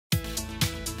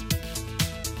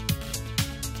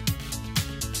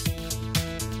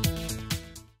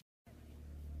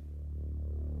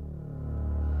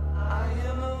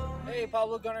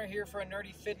Pablo Gunner here for a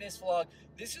nerdy fitness vlog.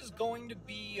 This is going to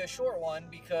be a short one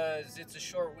because it's a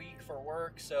short week for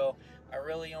work, so I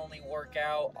really only work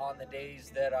out on the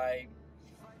days that I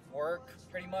work,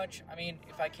 pretty much. I mean,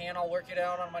 if I can, I'll work it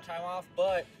out on my time off,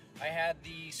 but I had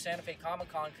the Santa Fe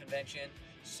Comic-Con convention,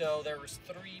 so there was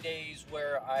 3 days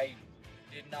where I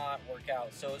did not work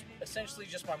out. So it was essentially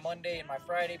just my Monday and my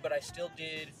Friday, but I still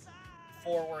did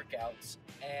 4 workouts,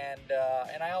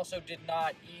 and I also did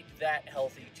not eat that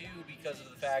healthy too, because of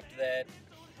the fact that,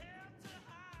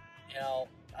 you know,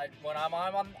 when I'm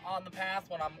on the path,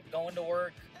 when I'm going to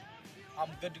work, I'm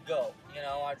good to go. You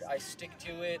know, I stick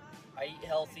to it. I eat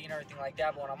healthy and everything like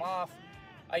that. But when I'm off,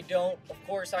 I don't. Of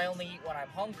course, I only eat when I'm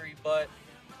hungry, but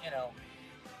you know,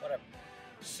 whatever.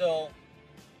 So,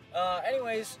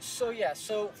 anyways, so yeah.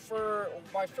 So for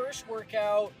my first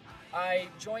workout, I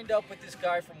joined up with this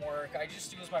guy from work.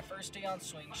 It was my first day on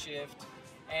swing shift,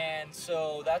 and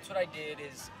so that's what I did.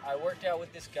 Is I worked out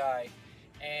with this guy,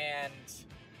 and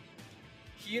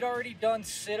he had already done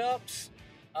sit-ups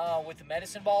with the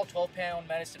medicine ball, 12-pound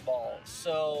medicine ball.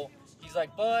 So he's like,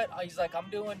 I'm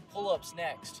doing pull-ups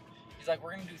next. He's like,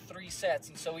 we're gonna do 3 sets,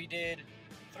 and so we did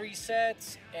 3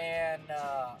 sets, and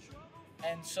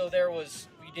so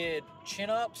we did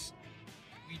chin-ups,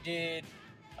 we did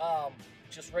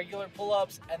just regular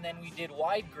pull-ups, and then we did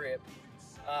wide grip.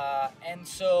 And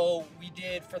so we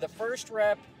did, for the first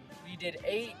rep, we did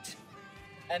 8,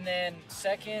 and then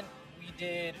second we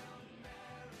did,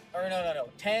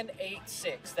 10, 8,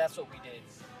 6. That's what we did.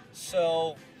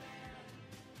 So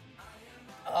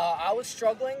I was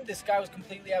struggling. This guy was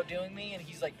completely outdoing me, and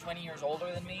he's like 20 years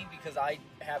older than me, because I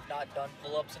have not done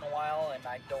pull-ups in a while, and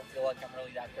I don't feel like I'm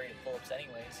really that great at pull-ups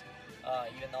anyways,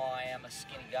 even though I am a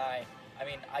skinny guy. I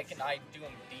mean, I do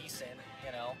them decent,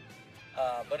 you know.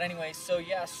 But anyway, so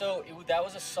yeah, that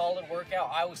was a solid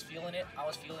workout. I was feeling it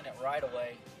right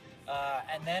away.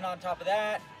 And then on top of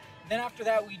that, after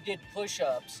that, we did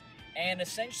push-ups. And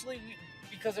essentially,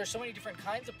 because there's so many different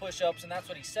kinds of push-ups, and that's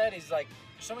what he said, is like,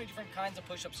 there's so many different kinds of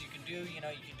push-ups you can do. You know,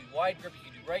 you can do wide grip, you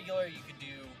can do regular, you can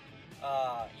do,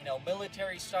 you know,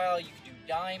 military style, you can do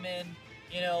diamond,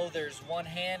 you know, there's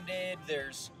one-handed,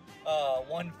 there's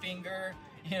one finger,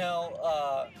 you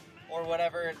know, or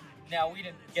whatever. Now, we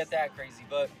didn't get that crazy,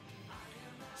 but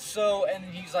so, and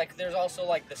he's like, there's also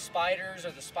like the spiders,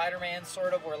 or the Spider-Man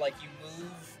sort of, where like you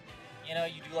move, you know,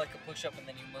 you do like a push-up and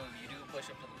then you move, you do a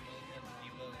push-up and then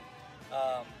you move,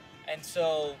 and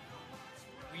so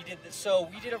we did this. So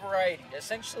we did a variety.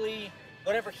 Essentially,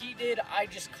 whatever he did, I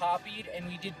just copied, and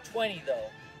we did 20 though.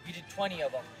 We did 20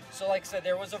 of them. So like I said,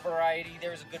 there was a variety.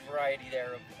 There was a good variety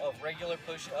there of regular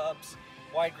push-ups,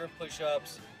 wide grip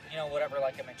push-ups, you know, whatever,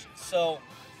 like I mentioned. So,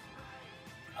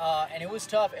 and it was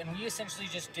tough, and we essentially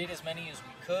just did as many as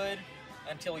we could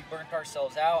until we burnt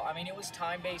ourselves out. I mean, it was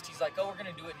time-based. He's like, oh, we're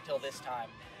going to do it until this time,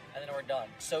 and then we're done.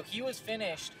 So he was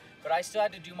finished, but I still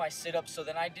had to do my sit-ups. So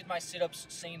then I did my sit-ups,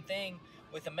 same thing,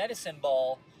 with a medicine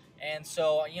ball. And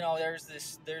so, you know, there's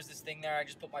this thing there. I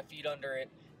just put my feet under it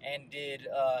and did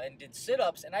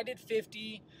sit-ups, and I did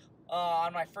 50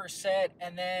 on my first set,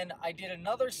 and then I did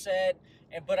another set,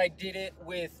 but I did it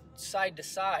with side to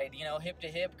side, you know, hip to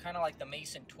hip, kind of like the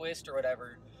Mason twist or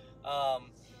whatever.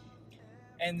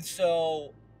 And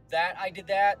so that I did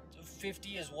that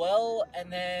 50 as well,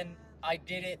 and then I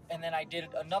did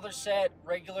another set,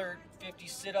 regular 50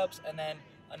 sit-ups, and then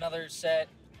another set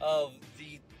of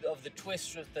the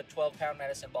twist with the 12-pound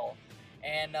medicine ball.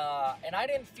 And I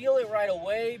didn't feel it right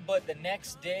away, but the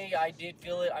next day I did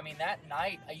feel it. I mean, that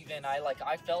night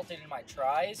I felt it in my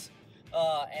tris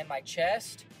and my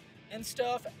chest and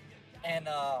stuff, and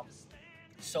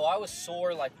so I was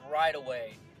sore like right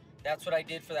away. That's what I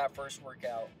did for that first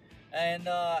workout, and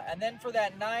then for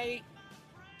that night,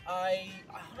 I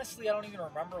honestly don't even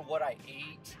remember what I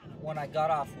ate when I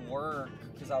got off work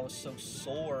because I was so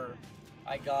sore.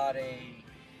 I got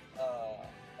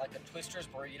like a Twister's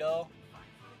burrito.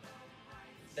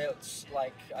 That's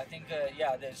like, I think,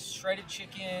 there's shredded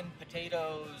chicken,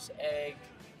 potatoes, egg,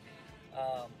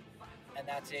 and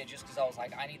that's it, just because I was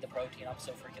like, I need the protein, I'm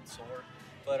so freaking sore.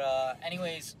 But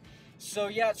anyways, so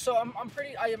yeah, so I'm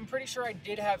pretty sure I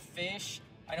did have fish.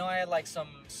 I know I had like some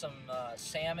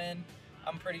salmon,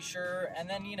 I'm pretty sure, and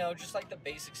then, you know, just like the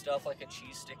basic stuff, like a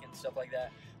cheese stick and stuff like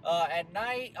that. At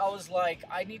night, I was like,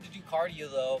 I need to do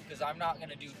cardio though, because I'm not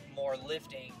gonna do more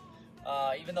lifting.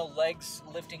 Even though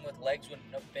lifting with legs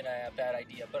wouldn't have been a bad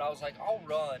idea, but I was like, I'll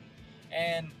run.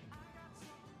 And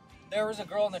there was a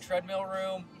girl in the treadmill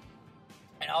room,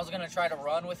 and I was gonna try to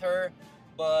run with her,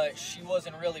 but she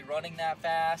wasn't really running that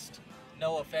fast.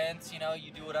 No offense, you know,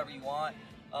 you do whatever you want.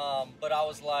 But I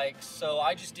was like, so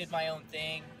I just did my own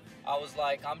thing. I was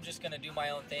like, I'm just gonna do my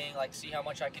own thing, like see how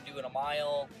much I can do in a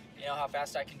mile, you know, how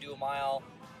fast I can do a mile.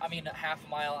 I mean, half a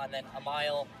mile and then a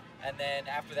mile, and then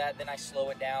after that, then I slow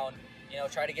it down, you know,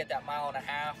 try to get that mile and a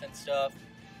half and stuff.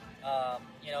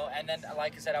 You know, and then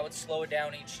like I said, I would slow it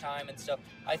down each time and stuff.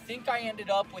 I think I ended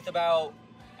up with I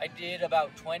did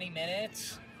about 20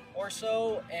 minutes or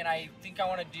so, and I think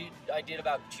I did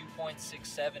about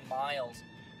 2.67 miles.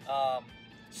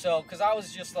 So, because I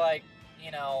was just like,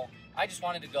 you know, I just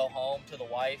wanted to go home to the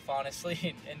wife,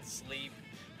 honestly, and sleep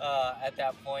at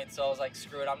that point. So I was like,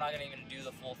 screw it, I'm not gonna even do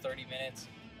the full 30 minutes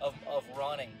of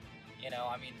running, you know.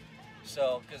 I mean,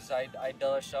 so because I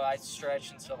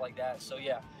stretch and stuff like that. So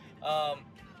yeah.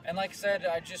 And like I said,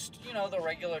 I just, you know, the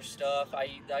regular stuff.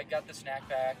 I got the snack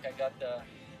pack. I got the,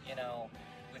 you know,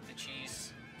 with the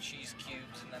cheese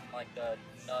cubes, and then like the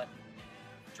nut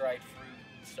dried fruit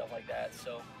and stuff like that.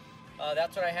 So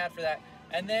that's what I had for that.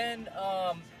 And then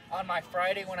on my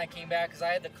Friday when I came back, because I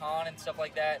had the con and stuff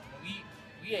like that,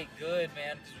 we ate good,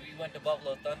 man, because we went to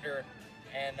Buffalo Thunder,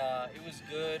 and it was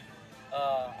good.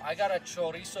 I got a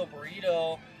chorizo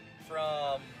burrito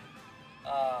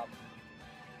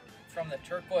from the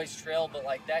Turquoise Trail, but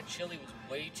like that chili was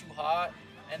way too hot,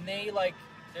 and I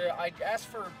asked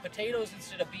for potatoes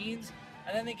instead of beans,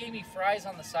 and then they gave me fries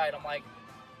on the side. I'm like,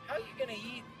 how are you gonna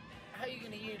eat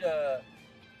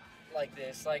like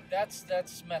this? Like that's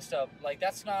messed up. Like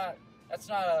that's not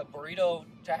a burrito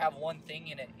to have one thing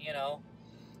in it, you know.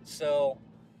 So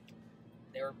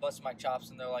they were busting my chops,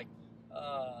 and they're like,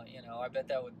 you know, I bet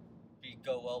that would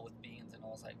go well with beans. And I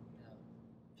was like, no,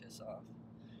 piss off,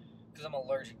 because I'm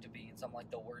allergic to beans. I'm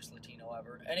like the worst Latino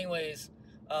ever. Anyways,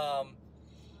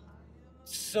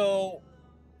 so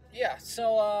yeah,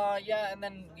 and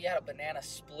then we had a banana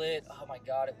split. Oh my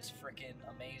god, it was freaking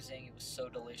amazing. It was so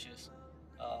delicious.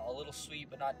 A little sweet,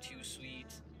 but not too sweet.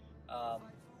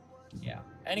 Yeah.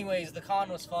 Anyways, the con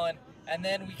was fun. And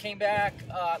then we came back,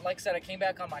 like I said, I came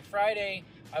back on my Friday.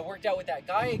 I worked out with that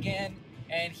guy again,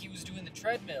 and he was doing the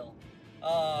treadmill.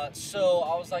 So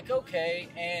I was like, okay.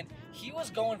 And he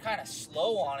was going kind of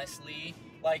slow, honestly.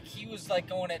 Like, he was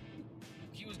going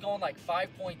like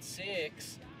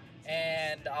 5.6.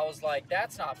 And I was like,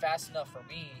 that's not fast enough for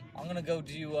me. I'm gonna go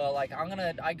do, I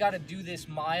gotta do this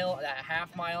mile, that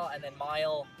half mile, and then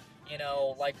mile, you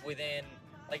know, like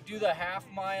do the half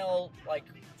mile, like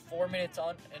 4 minutes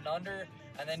and under,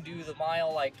 and then do the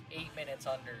mile, like 8 minutes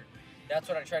under. That's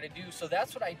what I tried to do. So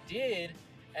that's what I did.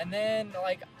 And then,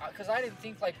 like, because I didn't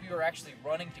think, like, we were actually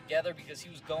running together because he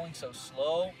was going so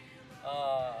slow.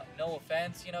 No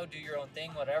offense, you know, do your own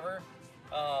thing, whatever.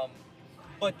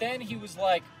 But then he was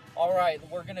like, all right,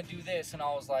 we're going to do this. And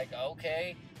I was like,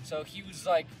 okay. So he was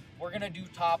like, we're going to do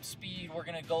top speed. We're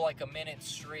going to go like a minute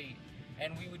straight.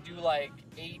 And we would do like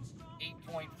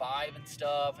 8.5 and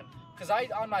stuff. And because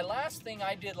on my last thing,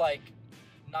 I did like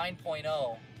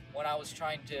 9.0 when I was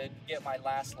trying to get my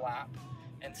last lap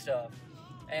and stuff.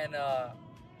 And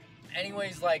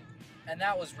anyways, like, and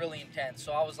that was really intense.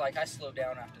 So I was like, I slowed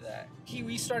down after that.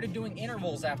 We started doing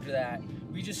intervals after that.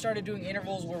 We just started doing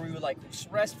intervals where we would like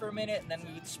rest for a minute, and then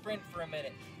we would sprint for a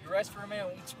minute. We rest for a minute,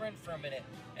 we'd sprint for a minute.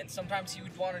 And sometimes you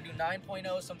would want to do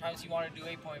 9.0, sometimes you want to do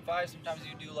 8.5, sometimes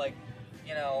you do like,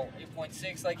 you know,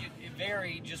 8.6. Like it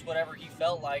varied, just whatever he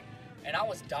felt like. And I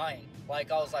was dying.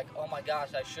 Like I was like, oh my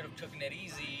gosh, I should have taken it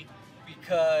easy,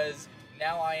 because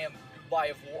now I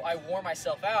wore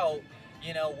myself out,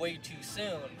 you know, way too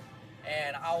soon.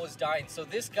 And I was dying. So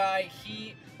this guy,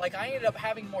 I ended up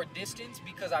having more distance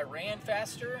because I ran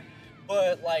faster,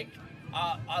 but like,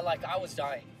 I was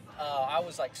dying. I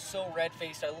was like so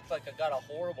red-faced. I looked like I got a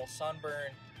horrible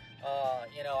sunburn.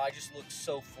 You know, I just looked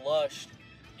so flushed,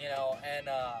 you know, and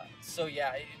so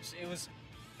yeah, it was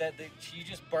that she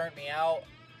just burnt me out.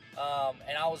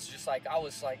 And I was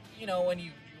like, you know, when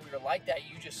you're like that,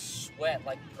 you just sweat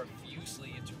like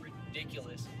profusely. It's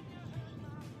ridiculous.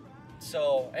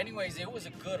 So anyways, it was a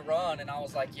good run, and I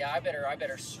was like, yeah, I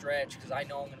better stretch, because I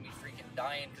know I'm gonna be freaking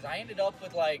dying. Because I ended up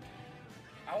with like,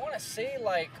 I want to say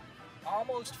like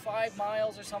almost 5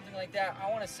 miles or something like that. I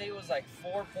want to say it was like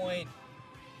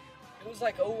it was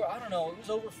like over, I don't know, it was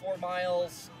over 4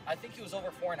 miles. I think it was over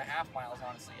 4.5 miles,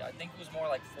 honestly. I think it was more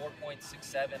like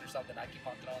 4.67 or something. I keep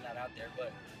on throwing that out there,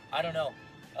 but I don't know.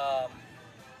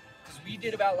 Because we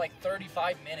did about like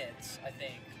 35 minutes, I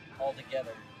think,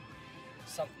 altogether.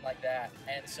 Something like that.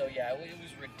 And so yeah, it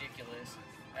was ridiculous.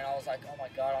 And I was like, oh my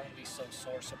god, I'm gonna be so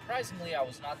sore. Surprisingly, I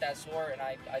was not that sore, and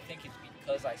I think it's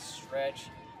because I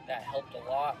stretched. That helped a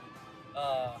lot.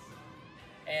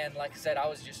 And like I said,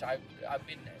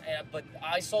 but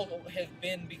I have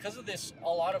been, because of this, a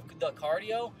lot of the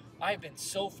cardio, I've been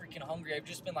so freaking hungry. I've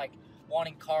just been like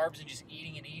wanting carbs and just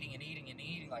eating and eating and eating and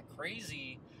eating like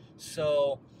crazy.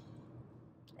 So,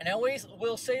 and I always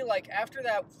will say, like, after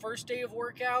that first day of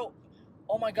workout,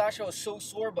 oh my gosh, I was so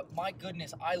sore, but my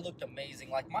goodness, I looked amazing.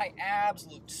 Like, my abs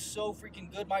looked so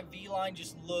freaking good. My V-line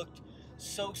just looked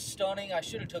so stunning. I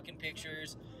should have taken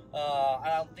pictures.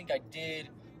 I don't think I did.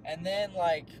 And then,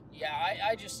 like, yeah,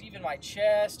 I just, even my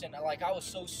chest, and, like, I was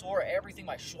so sore. Everything,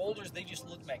 my shoulders, they just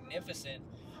looked magnificent.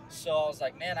 So I was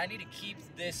like, man, I need to keep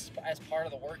this as part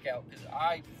of the workout, because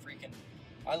I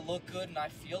look good and I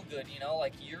feel good, you know?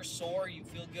 Like, you're sore, you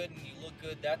feel good, and you look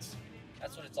good. That's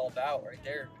what it's all about right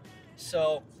there.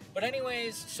 So, but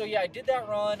anyways, so yeah, I did that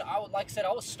run. Like I said,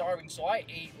 I was starving, so I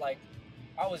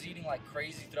was eating like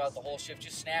crazy throughout the whole shift,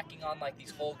 just snacking on like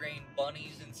these whole grain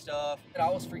bunnies and stuff. And I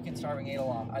was freaking starving, ate a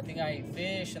lot. I think I ate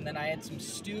fish, and then I had some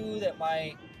stew that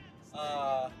my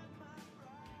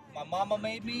mama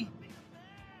made me.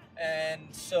 And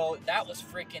so that was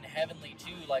freaking heavenly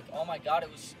too. Like, oh my God,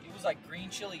 it was like green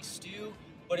chili stew,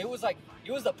 but it was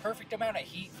the perfect amount of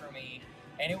heat for me.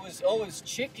 And it was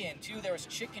chicken too. There was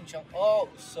chicken chunk. Oh,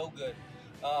 it was so good.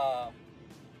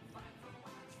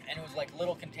 And it was like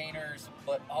little containers,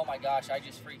 but oh my gosh,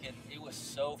 it was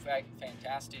so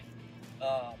fantastic.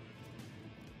 But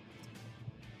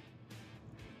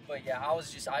yeah, I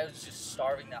was just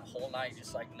starving that whole night,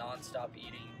 just like nonstop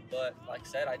eating. But like I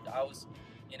said, I was,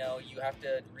 you know, you have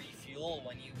to refuel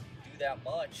when you do that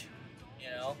much, you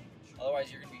know,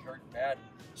 otherwise you're gonna be hurting bad.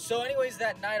 So anyways,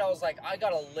 that night I was like, I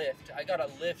gotta lift,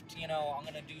 you know, I'm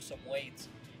gonna do some weights.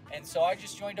 And so I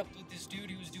just joined up with this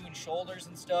dude who was doing shoulders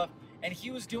and stuff, and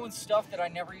he was doing stuff that I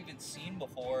never even seen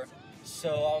before. So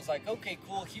I was like, okay,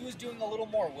 cool. He was doing a little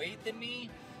more weight than me,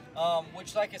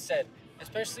 which, like I said,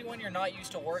 especially when you're not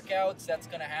used to workouts, that's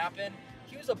gonna happen.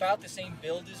 He was about the same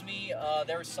build as me.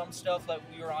 There was some stuff that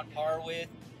we were on par with,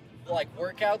 like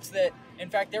workouts that, in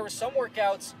fact, there were some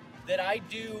workouts that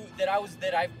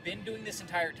I've been doing this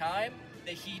entire time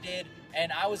that he did,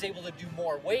 and I was able to do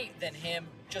more weight than him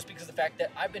just because of the fact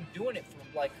that I've been doing it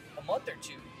for like a month or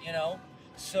two, you know?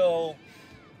 So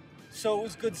it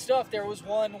was good stuff. There was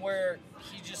one where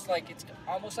he just like, it's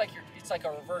almost like it's like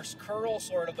a reverse curl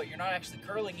sort of, but you're not actually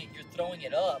curling it, you're throwing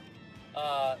it up.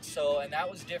 And that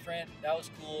was different. That was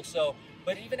cool. So,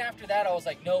 but even after that, I was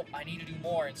like, nope, I need to do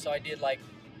more. And so I did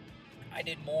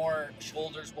more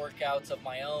shoulders workouts of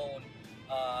my own,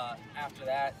 after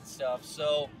that and stuff.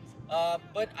 So,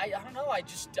 but I don't know, I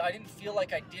didn't feel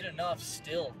like I did enough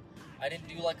still. I didn't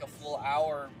do like a full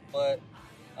hour, but,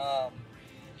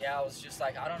 yeah, I was just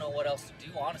like, I don't know what else to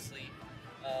do, honestly.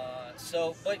 But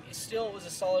still, it was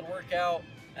a solid workout,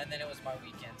 and then it was my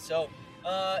weekend. So,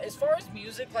 as far as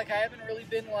music, like, I haven't really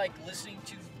been, like, listening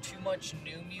to too much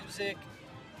new music.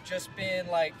 Just been,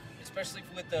 like, especially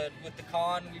with the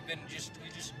con, we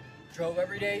just drove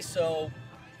every day, so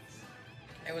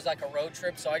it was like a road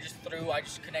trip. So I just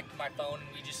connected my phone,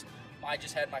 and I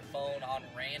just had my phone on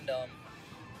random,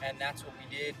 and that's what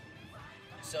we did.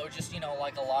 So just, you know,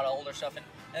 like a lot of older stuff. And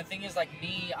the thing is, like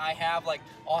me, I'll have like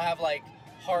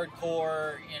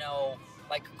hardcore, you know,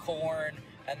 like Korn,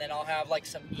 and then I'll have like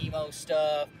some emo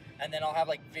stuff, and then I'll have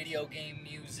like video game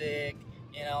music,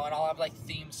 you know, and I'll have like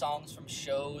theme songs from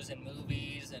shows and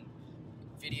movies and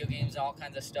video games and all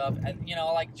kinds of stuff. And, you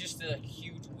know, like just a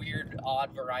huge, weird,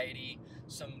 odd variety,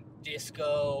 some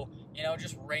disco, you know,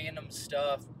 just random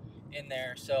stuff in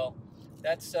there. So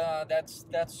that's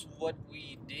what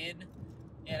we did.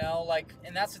 You know, like,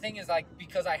 and that's the thing is, like,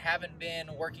 because I haven't been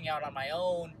working out on my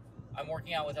own, I'm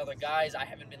working out with other guys, I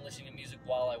haven't been listening to music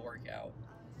while I work out.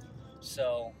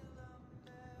 So,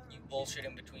 you bullshit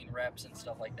in between reps and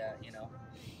stuff like that, you know.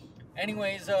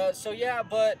 Anyways, so yeah,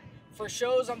 but for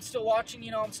shows, I'm still watching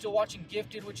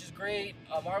Gifted, which is great.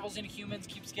 Marvel's Inhumans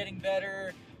keeps getting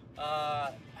better.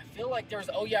 I feel like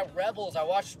Rebels. I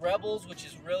watched Rebels, which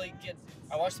is really good.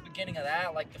 I watched the beginning of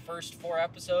that, like the first 4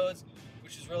 episodes,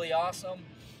 which is really awesome,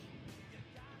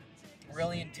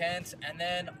 really intense. And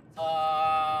then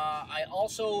I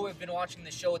also have been watching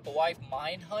the show with the wife,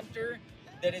 Mindhunter,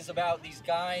 that is about these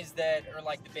guys that are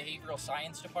like the behavioral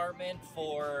science department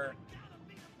for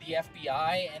the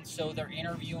FBI, and so they're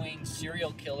interviewing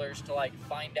serial killers to like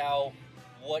find out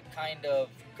what kind of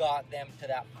got them to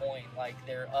that point, like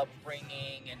their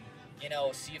upbringing, and, you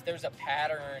know, see if there's a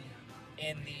pattern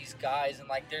in these guys, and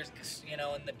like there's, you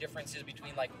know, and the differences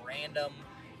between like random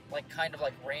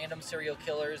serial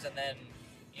killers, and then,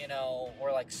 you know,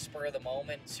 or like spur of the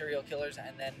moment serial killers,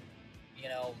 and then, you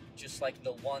know, just like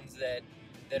the ones that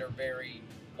are very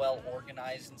well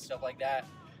organized and stuff like that.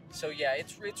 So yeah,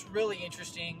 it's really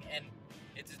interesting, and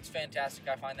it's fantastic.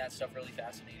 I find that stuff really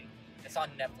fascinating. It's on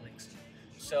Netflix,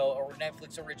 or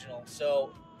Netflix original.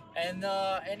 So And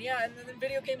yeah, and then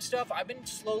video game stuff. I've been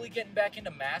slowly getting back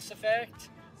into Mass Effect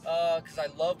because I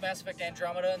love Mass Effect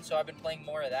Andromeda, and so I've been playing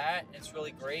more of that. It's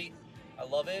really great. I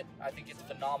love it. I think it's a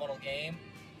phenomenal game.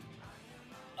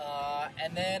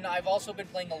 And then I've also been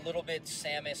playing a little bit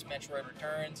Samus Metroid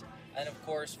Returns, and of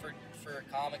course for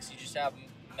comics you just have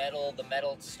the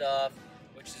metal stuff,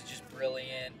 which is just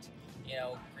brilliant. You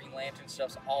know, Green Lantern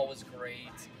stuff's always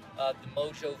great. The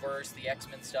Mojoverse, the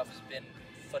X-Men stuff has been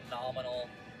phenomenal.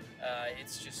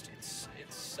 It's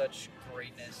such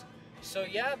greatness. So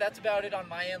yeah, that's about it on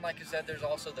my end. Like I said, there's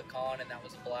also the con, and that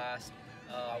was a blast.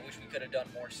 I wish we could have done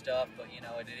more stuff, but you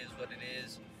know, it is what it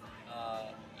is.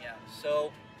 Yeah.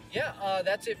 So yeah,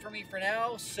 that's it for me for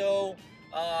now. So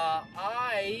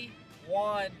I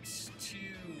want to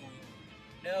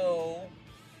know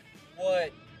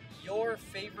what your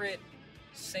favorite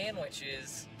sandwich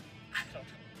is. I don't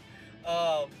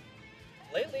know.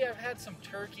 Lately I've had some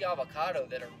turkey avocado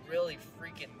that are really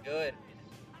freaking good,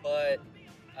 but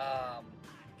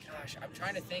gosh, I'm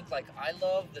trying to think. Like, I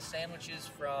love the sandwiches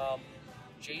from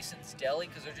Jason's Deli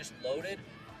because they're just loaded.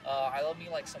 I love me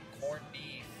like some corned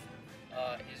beef.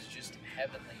 Is just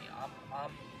heavenly.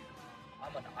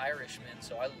 I'm an Irishman,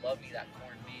 so I love me that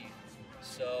corned beef.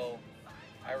 So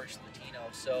Irish Latino.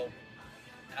 So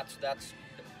that's.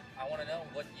 I want to know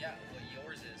what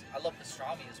yours is. I love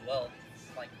pastrami as well,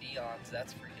 like Dion's.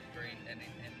 That's freaking great, and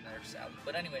their salad.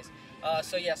 But anyways,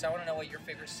 so yes, I want to know what your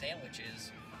favorite sandwich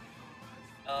is.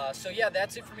 So yeah,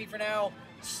 that's it for me for now.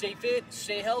 Stay fit,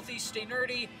 stay healthy, stay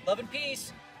nerdy. Love and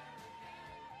peace.